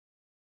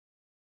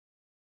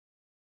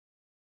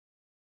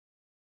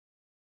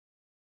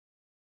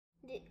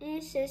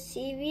This is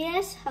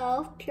CVS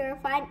Health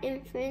Purified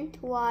Infant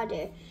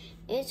Water.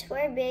 It's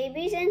for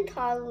babies and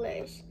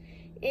toddlers.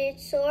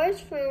 It's sourced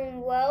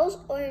from wells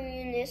or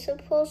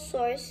municipal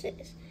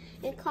sources.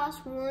 It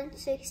costs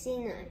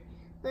 $1.69.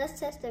 Let's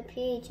test the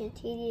pH and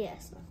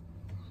TDS.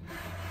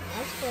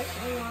 Let's put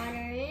some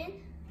water in.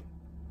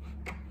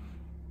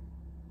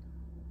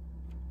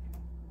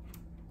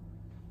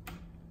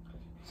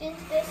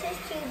 Since this is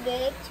too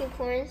big to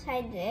pour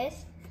inside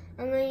this,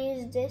 I'm going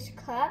to use this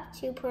cup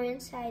to pour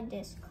inside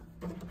this cup.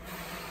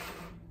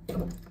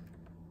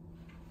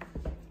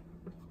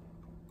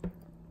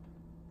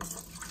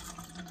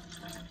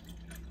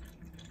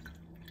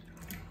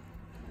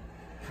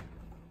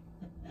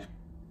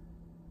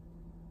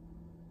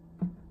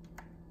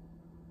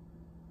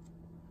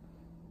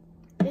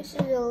 This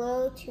is a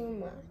little too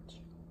much.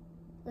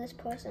 Let's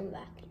pour some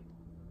back in.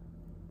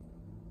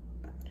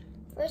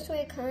 First,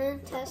 we're going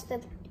to test the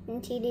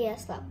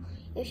TDS level.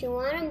 If you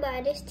want to buy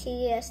this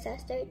TDS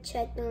tester,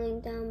 check the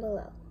link down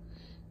below.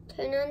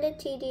 Turn on the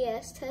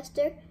TDS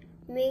tester,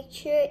 make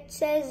sure it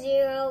says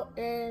 0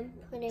 and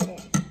put it in.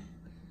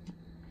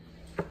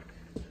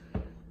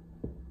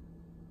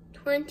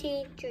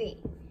 23.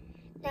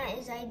 That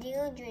is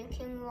ideal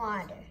drinking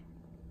water.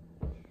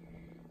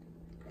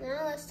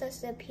 Now let's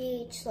test the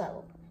pH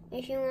level.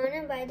 If you want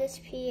to buy this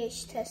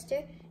pH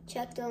tester,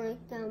 check the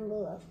link down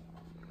below.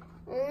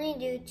 Only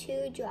do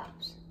 2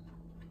 drops.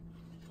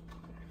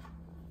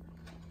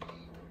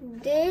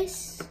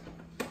 This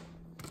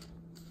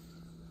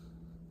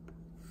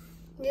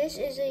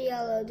is a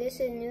yellow. This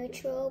is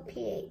neutral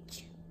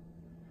pH.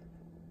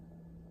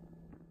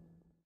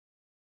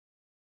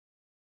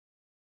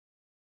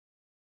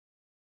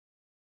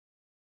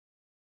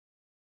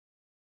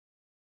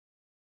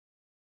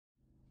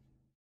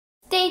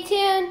 Stay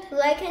tuned,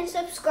 like and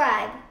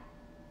subscribe.